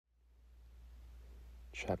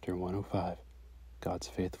Chapter 105. God's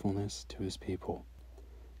faithfulness to his people.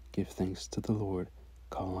 Give thanks to the Lord,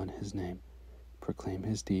 call on his name, proclaim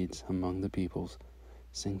his deeds among the peoples,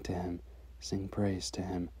 sing to him, sing praise to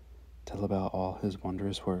him, tell about all his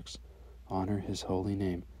wondrous works, honor his holy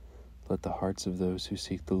name. Let the hearts of those who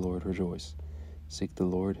seek the Lord rejoice. Seek the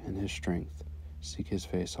Lord in his strength, seek his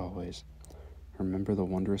face always. Remember the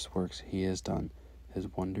wondrous works he has done, his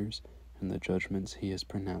wonders, and the judgments he has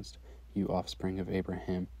pronounced, you offspring of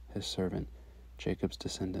Abraham, his servant, Jacob's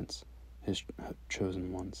descendants, his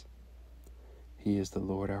chosen ones. He is the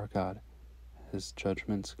Lord our God. His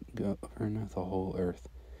judgments govern the whole earth.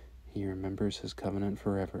 He remembers his covenant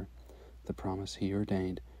forever, the promise he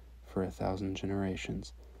ordained for 1,000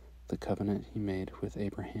 generations, the covenant he made with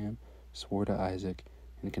Abraham, swore to Isaac,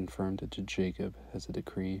 and confirmed it to Jacob as a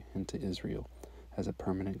decree and to Israel as a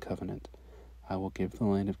permanent covenant. I will give the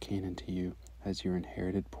land of Canaan to you as your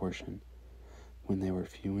inherited portion. When they were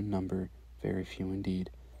few in number, very few indeed,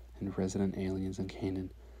 and resident aliens in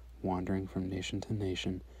Canaan, wandering from nation to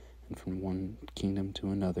nation, and from one kingdom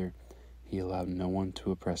to another, he allowed no one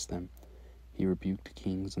to oppress them. He rebuked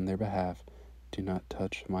kings on their behalf, do not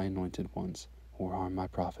touch my anointed ones, or harm my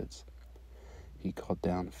prophets. He called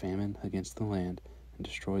down famine against the land, and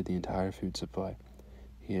destroyed the entire food supply.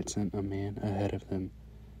 He had sent a man ahead of them,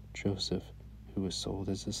 Joseph, who was sold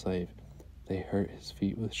as a slave. They hurt his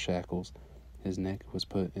feet with shackles, his neck was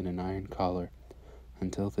put in an iron collar.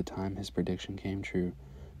 Until the time his prediction came true,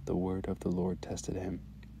 the word of the Lord tested him.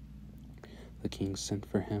 The king sent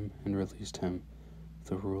for him and released him.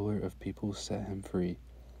 The ruler of peoples set him free.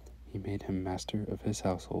 He made him master of his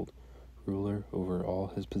household, ruler over all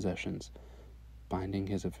his possessions, binding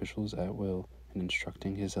his officials at will and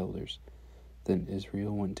instructing his elders. Then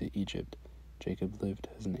Israel went to Egypt. Jacob lived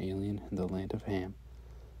as an alien in the land of Ham.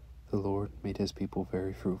 The Lord made his people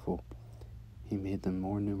very fruitful. He made them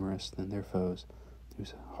more numerous than their foes,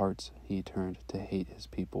 whose hearts he turned to hate his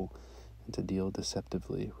people and to deal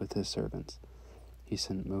deceptively with his servants. He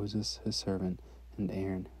sent Moses his servant and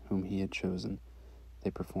Aaron whom he had chosen. They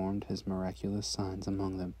performed his miraculous signs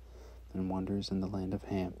among them and wonders in the land of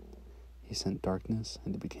Ham. He sent darkness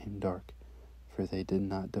and it became dark, for they did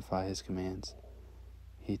not defy his commands.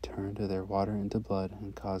 He turned their water into blood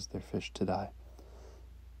and caused their fish to die.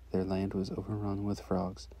 Their land was overrun with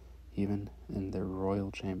frogs, even in their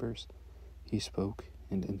royal chambers. He spoke,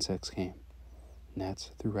 and insects came,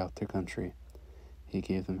 gnats throughout their country. He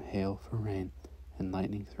gave them hail for rain, and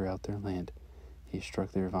lightning throughout their land. He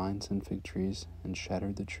struck their vines and fig trees, and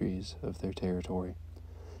shattered the trees of their territory.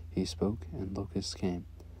 He spoke, and locusts came,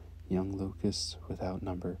 young locusts without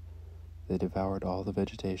number. They devoured all the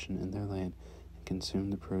vegetation in their land, and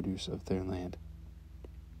consumed the produce of their land.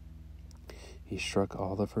 He struck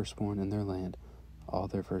all the firstborn in their land, all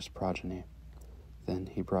their first progeny. Then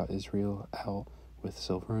he brought Israel out with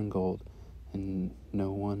silver and gold, and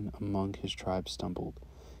no one among his tribes stumbled.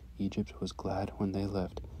 Egypt was glad when they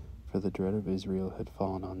left, for the dread of Israel had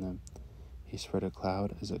fallen on them. He spread a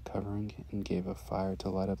cloud as a covering and gave a fire to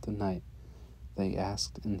light up the night. They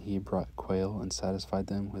asked, and he brought quail and satisfied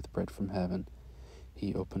them with bread from heaven.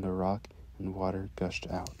 He opened a rock, and water gushed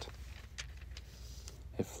out.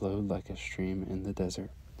 It flowed like a stream in the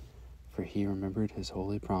desert. For he remembered his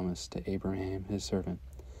holy promise to Abraham his servant.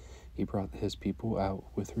 He brought his people out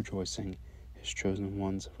with rejoicing, his chosen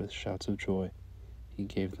ones with shouts of joy. He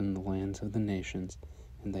gave them the lands of the nations,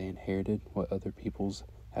 and they inherited what other peoples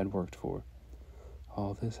had worked for.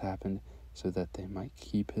 All this happened so that they might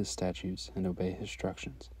keep his statutes and obey his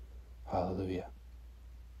instructions. Hallelujah.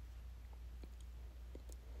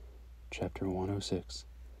 Chapter 106.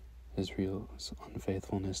 Israel's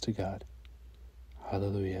unfaithfulness to God.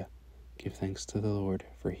 Hallelujah. Give thanks to the Lord,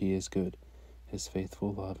 for he is good. His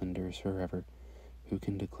faithful love endures forever. Who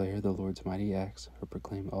can declare the Lord's mighty acts or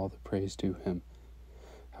proclaim all the praise due him?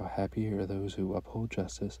 How happy are those who uphold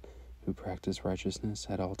justice, who practice righteousness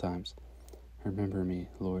at all times. Remember me,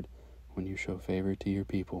 Lord, when you show favor to your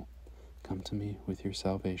people. Come to me with your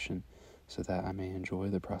salvation, so that I may enjoy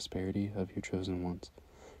the prosperity of your chosen ones.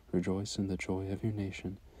 Rejoice in the joy of your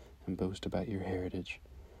nation, and boast about your heritage.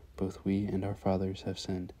 Both we and our fathers have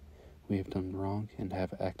sinned. We have done wrong and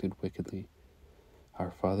have acted wickedly.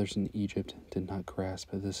 Our fathers in Egypt did not grasp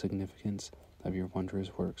the significance of your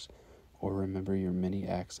wondrous works, or remember your many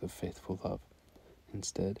acts of faithful love.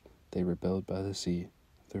 Instead, they rebelled by the sea,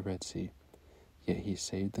 the Red Sea. Yet he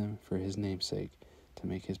saved them for his name's sake, to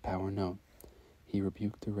make his power known. He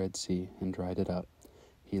rebuked the Red Sea and dried it up.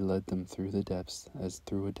 He led them through the depths as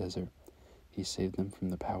through a desert. He saved them from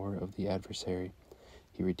the power of the adversary.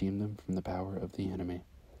 He redeemed them from the power of the enemy.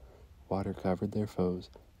 Water covered their foes,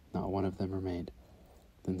 not one of them remained.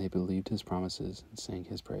 Then they believed his promises and sang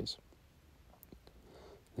his praise.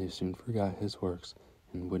 They soon forgot his works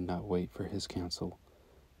and would not wait for his counsel.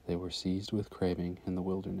 They were seized with craving in the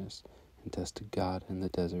wilderness and tested God in the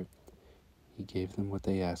desert. He gave them what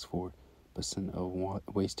they asked for, but sent a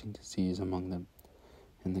wasting disease among them.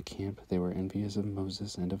 In the camp they were envious of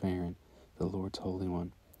Moses and of Aaron, the Lord's Holy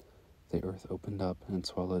One. The earth opened up and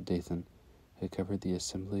swallowed Dathan. It covered the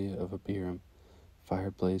assembly of Abiram.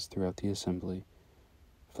 Fire blazed throughout the assembly.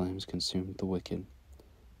 Flames consumed the wicked.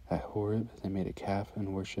 At Horeb they made a calf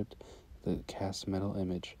and worshipped the cast metal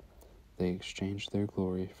image. They exchanged their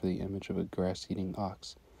glory for the image of a grass-eating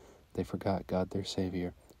ox. They forgot God their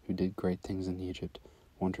Savior, who did great things in Egypt,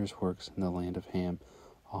 wondrous works in the land of Ham,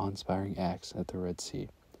 awe-inspiring acts at the Red Sea.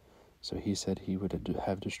 So he said he would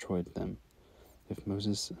have destroyed them, if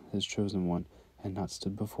Moses, his chosen one, had not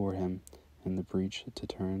stood before him in the breach to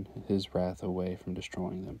turn his wrath away from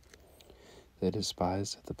destroying them. They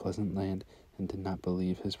despised the pleasant land and did not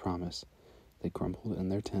believe his promise. They grumbled in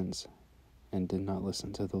their tents and did not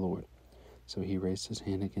listen to the Lord. So he raised his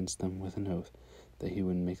hand against them with an oath, that he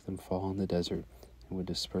would make them fall in the desert, and would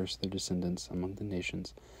disperse their descendants among the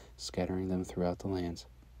nations, scattering them throughout the lands.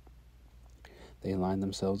 They aligned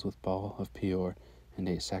themselves with Baal of Peor, and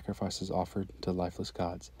ate sacrifices offered to lifeless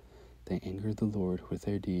gods. They angered the Lord with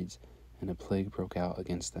their deeds, and a plague broke out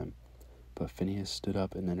against them. But Phinehas stood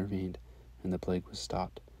up and intervened, and the plague was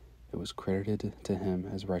stopped. It was credited to him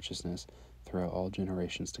as righteousness throughout all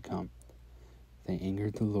generations to come. They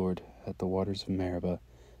angered the Lord at the waters of Meribah,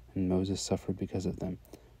 and Moses suffered because of them,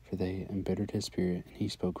 for they embittered his spirit, and he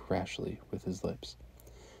spoke rashly with his lips.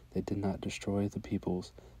 They did not destroy the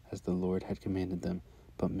peoples as the Lord had commanded them,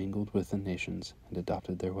 but mingled with the nations and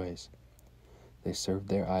adopted their ways. They served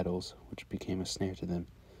their idols, which became a snare to them.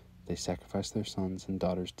 They sacrificed their sons and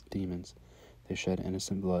daughters to demons. They shed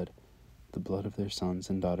innocent blood, the blood of their sons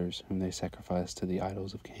and daughters, whom they sacrificed to the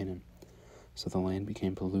idols of Canaan. So the land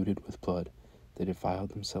became polluted with blood. They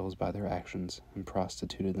defiled themselves by their actions, and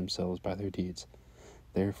prostituted themselves by their deeds.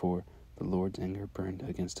 Therefore the Lord's anger burned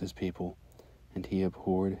against his people, and he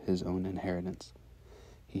abhorred his own inheritance.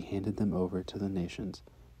 He handed them over to the nations.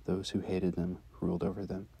 Those who hated them ruled over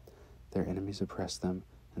them. Their enemies oppressed them,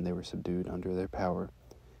 and they were subdued under their power.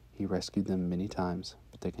 He rescued them many times,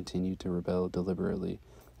 but they continued to rebel deliberately,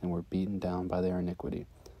 and were beaten down by their iniquity.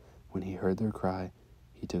 When he heard their cry,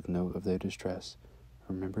 he took note of their distress,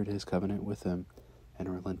 remembered his covenant with them, and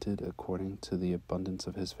relented according to the abundance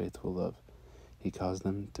of his faithful love. He caused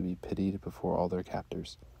them to be pitied before all their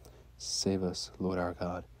captors. Save us, Lord our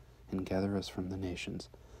God, and gather us from the nations,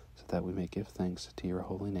 so that we may give thanks to your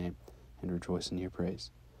holy name and rejoice in your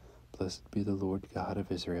praise. Blessed be the Lord God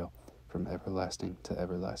of Israel, from everlasting to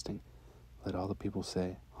everlasting. Let all the people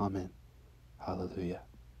say, Amen. Hallelujah.